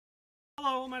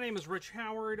Hello, my name is Rich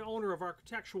Howard, owner of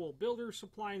Architectural Builders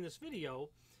Supply. In this video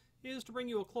is to bring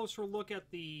you a closer look at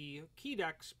the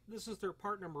Keedex. This is their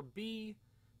part number K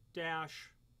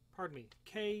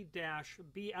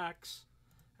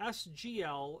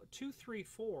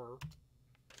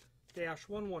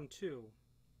BXSGL234-112.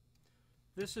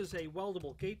 This is a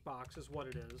weldable gate box is what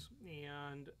it is,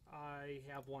 and I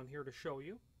have one here to show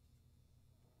you.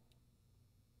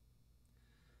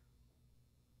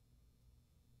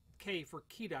 K for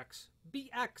Keedex,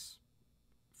 BX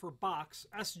for box,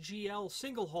 SGL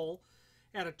single hole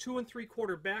at a 2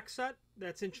 3/4 back set.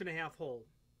 That's 1.5" hole.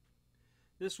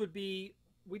 This would be,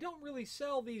 we don't really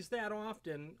sell these that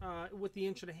often with the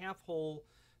 1.5" hole,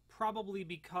 probably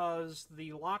because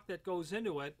the lock that goes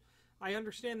into it, I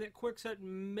understand that Kwikset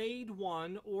made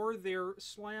one, or their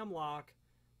slam lock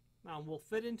will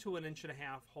fit into an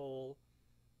 1.5" hole.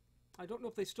 I don't know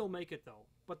if they still make it though,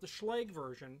 but the Schlage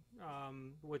version,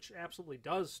 which absolutely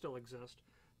does still exist,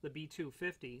 the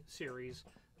B250 series,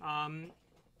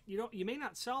 you may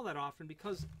not sell that often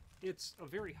because it's a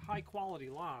very high quality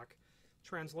lock.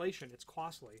 Translation, it's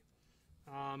costly.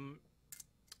 You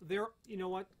know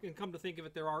what? And come to think of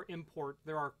it, there are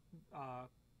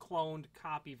cloned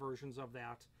copy versions of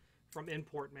that from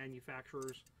import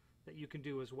manufacturers that you can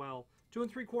do as well. 2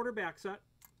 3/4 back set.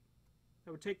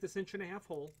 That would take this 1.5"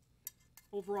 hole.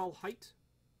 Overall height,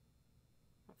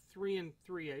 3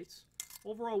 3/8.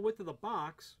 Overall width of the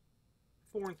box,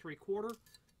 4 3/4,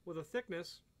 with a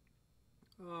thickness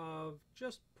of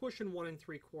just pushing 1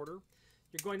 3/4.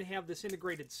 You're going to have this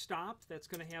integrated stop that's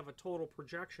going to have a total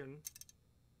projection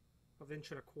of 1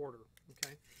 1/4.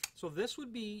 Okay, so this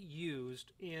would be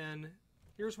used in.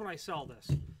 Here's when I sell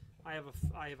this. I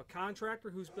have a contractor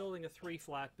who's building a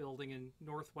 3-flat building in the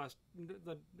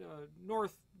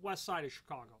northwest side of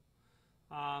Chicago.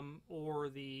 Or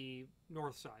the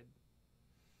north side,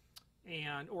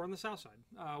 or on the south side,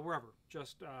 wherever,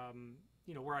 just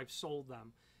where I've sold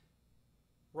them.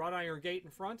 Wrought iron gate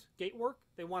in front, gate work.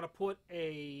 They want to put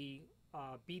a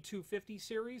B250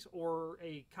 series or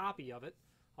a copy of it,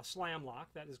 a slam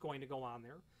lock that is going to go on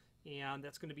there, and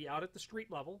that's going to be out at the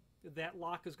street level. That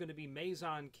lock is going to be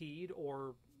Maison keyed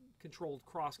or controlled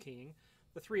cross keying.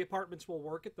 The 3 apartments will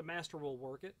work it, the master will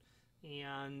work it,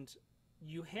 and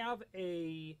you have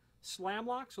a slam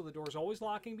lock, so the door is always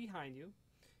locking behind you.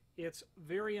 It's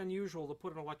very unusual to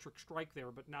put an electric strike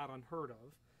there, but not unheard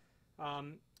of.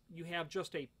 You have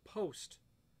just a post,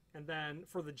 and then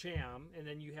for the jamb, and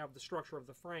then you have the structure of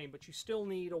the frame, but you still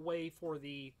need a way for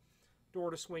the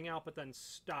door to swing out, but then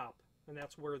stop, and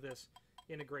that's where this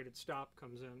integrated stop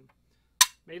comes in.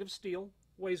 Made of steel,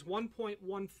 weighs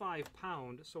 1.15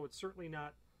 pounds, so it's certainly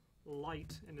not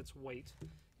light in its weight.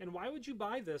 And why would you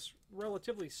buy this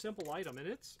relatively simple item? And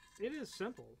it is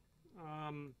simple.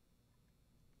 1.5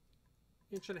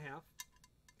 inches.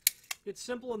 It's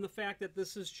simple in the fact that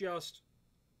this is just,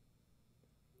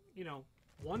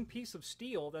 one piece of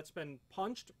steel that's been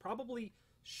punched, probably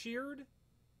sheared,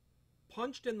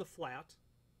 punched in the flat,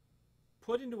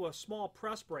 put into a small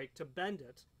press brake to bend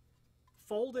it,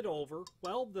 fold it over,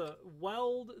 weld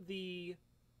the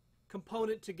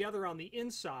component together on the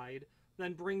inside,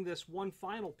 then bring this one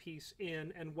final piece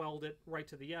in and weld it right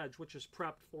to the edge, which is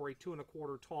prepped for a 2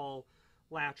 1/4 tall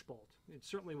latch bolt. It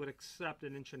certainly would accept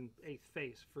an 1 1/8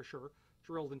 face for sure,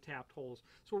 drilled and tapped holes.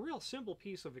 So a real simple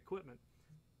piece of equipment,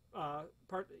 not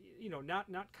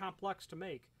complex to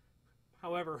make.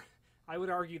 However, I would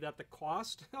argue that the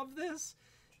cost of this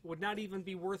would not even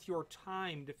be worth your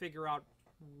time to figure out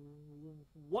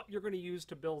what you're going to use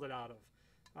to build it out of.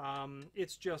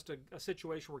 It's just a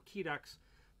situation where Keedex,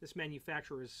 this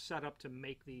manufacturer, is set up to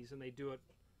make these, and they do it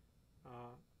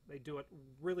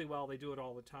really well. They do it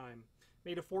all the time.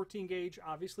 Made of 14 gauge,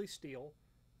 obviously steel.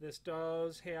 This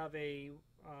does have a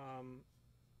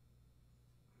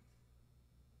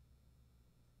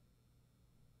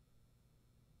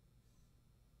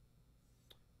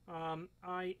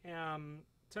I am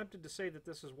tempted to say that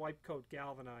this is wipe coat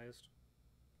galvanized,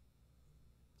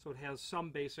 so it has some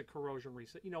basic corrosion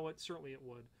reset. You know what? Certainly it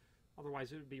would.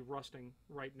 Otherwise, it would be rusting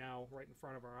right now, right in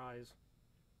front of our eyes.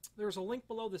 There's a link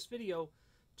below this video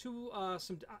to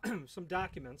some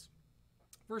documents.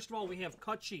 First of all, we have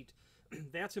cut sheet.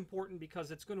 That's important because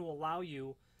it's going to allow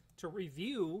you to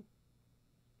review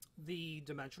the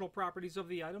dimensional properties of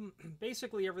the item.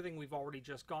 Basically, everything we've already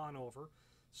just gone over.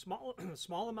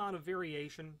 Small amount of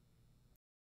variation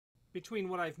between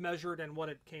what I've measured and what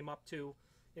it came up to.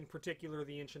 In particular,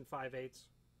 the 1 5/8.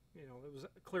 It was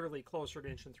clearly closer to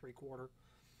 1 3/4.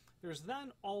 There's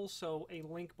then also a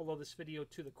link below this video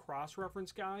to the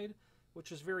cross-reference guide,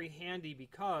 which is very handy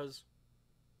because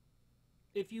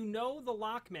if you know the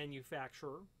lock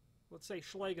manufacturer, let's say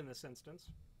Schlage in this instance,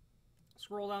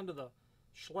 scroll down to the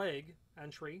Schlage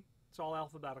entry. It's all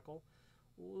alphabetical.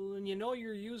 And you know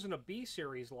you're using a B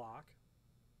series lock.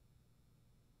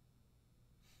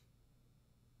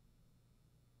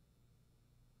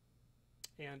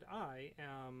 And I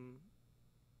am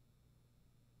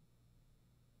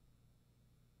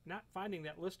not finding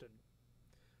that listed.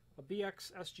 A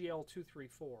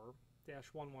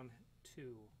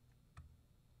BXSGL234-112.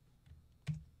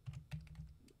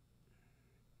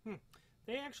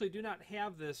 They actually do not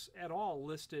have this at all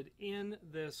listed in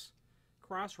this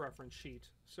cross-reference sheet.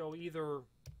 So either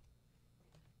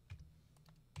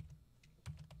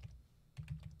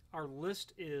our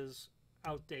list is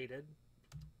outdated,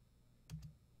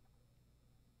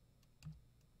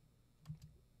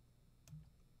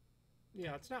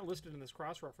 yeah, it's not listed in this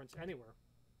cross-reference anywhere.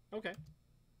 Okay.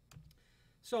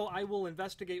 So I will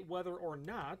investigate whether or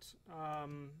not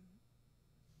an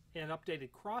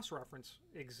updated cross-reference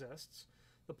exists.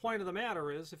 The point of the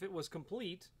matter is, if it was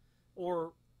complete,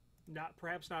 or not,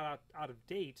 perhaps not out of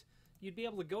date, you'd be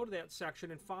able to go to that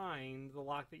section and find the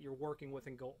lock that you're working with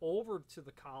and go over to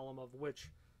the column of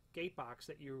which gate box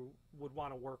that you would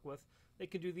want to work with. They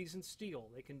can do these in steel.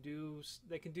 They can do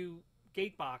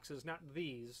gate boxes, not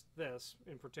this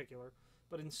in particular,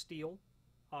 but in steel,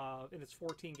 and it's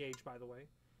 14 gauge, by the way.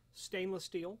 Stainless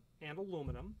steel and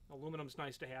aluminum. Aluminum's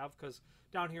nice to have because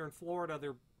down here in Florida,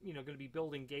 they're going to be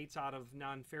building gates out of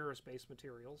non-ferrous based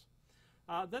materials.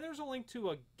 Then there's a link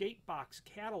to a gate box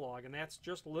catalog, and that's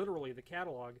just literally the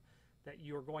catalog that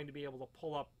you're going to be able to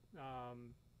pull up.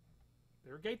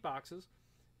 They're gate boxes,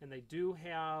 and they do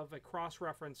have a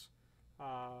cross-reference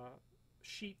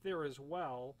sheet there as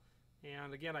well.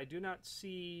 And again, I do not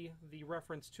see the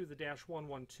reference to the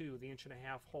 -112, the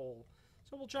 1.5" hole.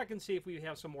 So we'll check and see if we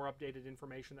have some more updated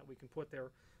information that we can put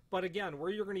there. But again, where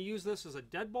you're going to use this is a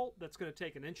deadbolt that's going to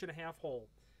take an 1.5" hole.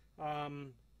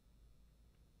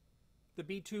 The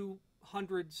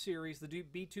B200 series, the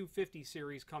B250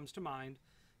 series comes to mind,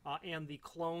 and the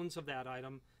clones of that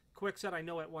item. Kwikset, I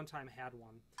know at one time had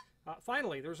one.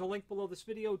 Finally, there's a link below this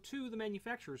video to the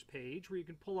manufacturer's page where you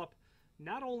can pull up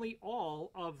not only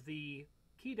all of the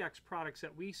Keedex products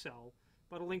that we sell,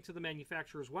 but a link to the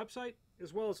manufacturer's website,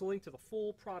 as well as a link to the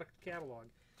full product catalog.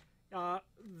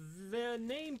 The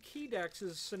name Keedex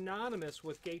is synonymous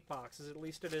with gate boxes, at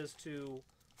least it is to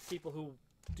people who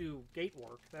do gate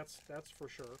work, that's for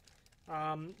sure.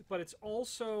 But it's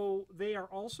also, they are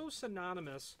also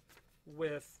synonymous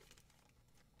with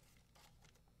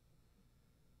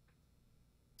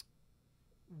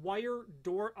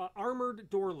armored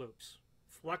door loops.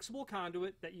 Flexible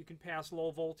conduit that you can pass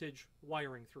low voltage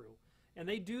wiring through. And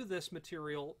they do this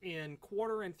material in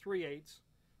 1/4 and 3/8,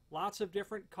 lots of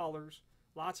different colors,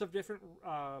 lots of different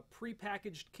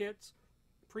pre-packaged kits.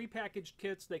 Pre-packaged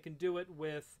kits, they can do it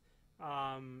with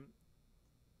a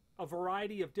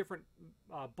variety of different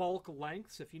bulk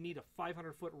lengths. If you need a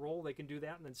 500-foot roll, they can do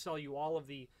that and then sell you all of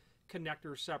the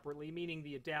connectors separately, meaning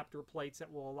the adapter plates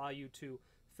that will allow you to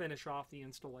finish off the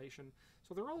installation.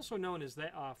 So they're also known as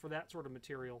that for that sort of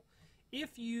material.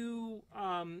 If you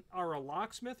are a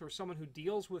locksmith or someone who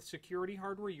deals with security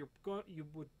hardware, you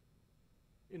would,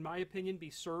 in my opinion, be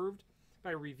served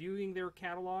by reviewing their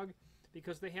catalog,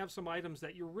 because they have some items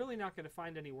that you're really not going to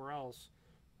find anywhere else.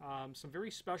 Some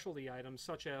very specialty items,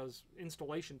 such as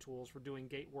installation tools for doing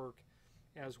gate work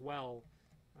as well.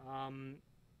 And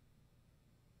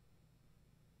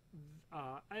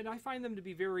I find them to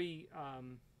be very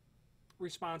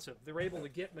responsive. They're able to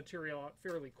get material out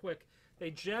fairly quick.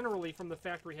 They generally, from the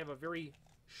factory, have a very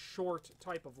short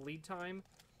type of lead time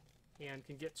and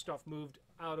can get stuff moved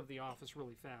out of the office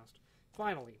really fast.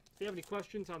 Finally, if you have any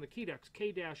questions on the Keedex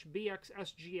K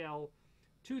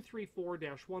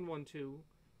BXSGL234-112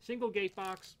 single gate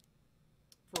box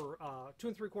for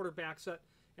 2 3/4 back set,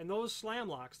 and those slam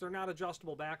locks, they're not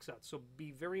adjustable back sets, so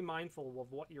be very mindful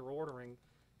of what you're ordering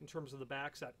in terms of the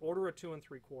back set. Order a 2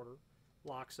 3/4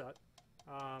 lock set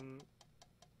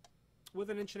with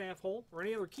an 1.5" hole, or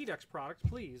any other Keedex products.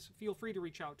 Please feel free to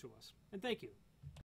reach out to us, and thank you.